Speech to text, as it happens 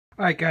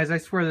Alright guys, I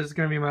swear this is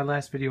going to be my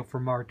last video for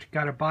March.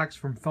 Got a box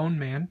from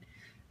PhoneMan.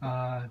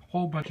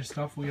 Whole bunch of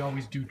stuff. We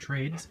always do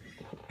trades.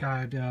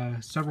 Got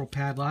several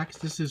padlocks.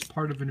 This is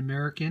part of an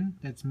American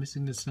that's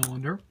missing the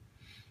cylinder.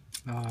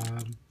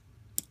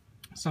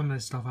 Some of the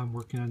stuff I'm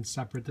working on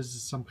separate. This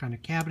is some kind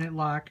of cabinet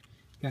lock.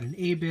 Got an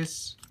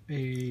Abus,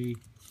 a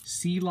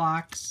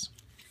C-Locks,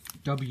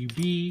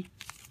 WB,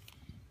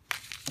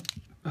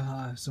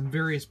 some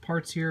various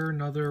parts here.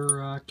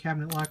 Another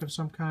cabinet lock of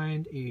some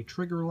kind, a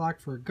trigger lock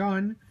for a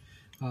gun,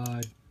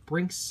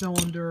 Brinks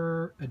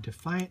cylinder, a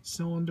Defiant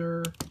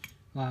cylinder,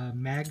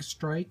 mag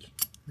strike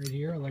right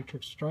here,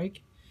 electric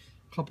strike,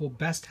 a couple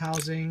best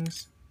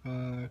housings,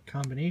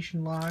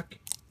 combination lock,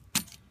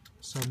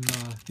 some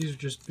these are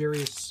just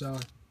various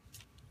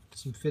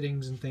some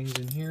fittings and things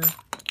in here.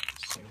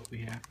 Let's see what we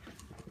have.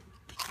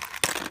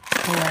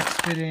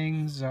 Coax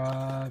fittings,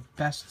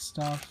 best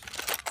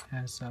stuff,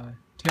 has a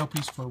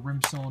tailpiece for a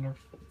rim cylinder.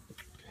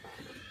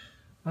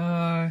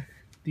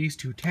 These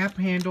two tap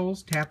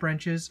handles, tap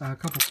wrenches, a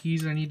couple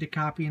keys I need to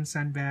copy and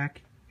send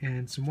back,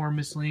 and some more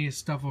miscellaneous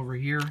stuff over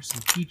here,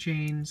 some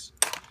keychains,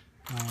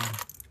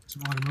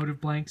 some automotive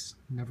blanks,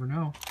 never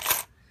know,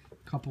 a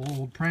couple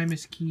old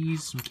Primus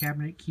keys, some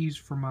cabinet keys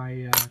for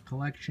my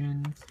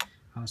collection,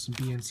 some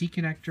BNC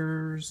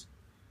connectors,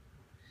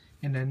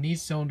 and then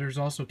these cylinders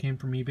also came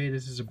from eBay.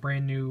 This is a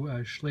brand new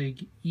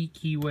Schlage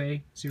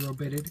E-keyway,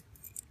 0-bitted,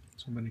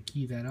 so I'm going to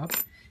key that up.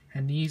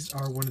 And these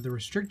are one of the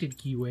restricted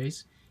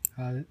keyways,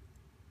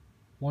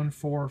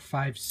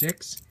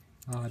 1456.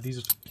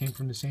 These came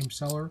from the same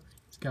seller.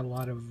 It's got a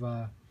lot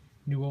of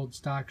new old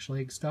stock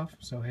Schlage stuff,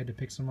 so I had to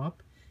pick some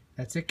up.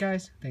 That's it,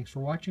 guys. Thanks for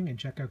watching, and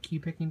check out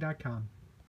keypicking.com.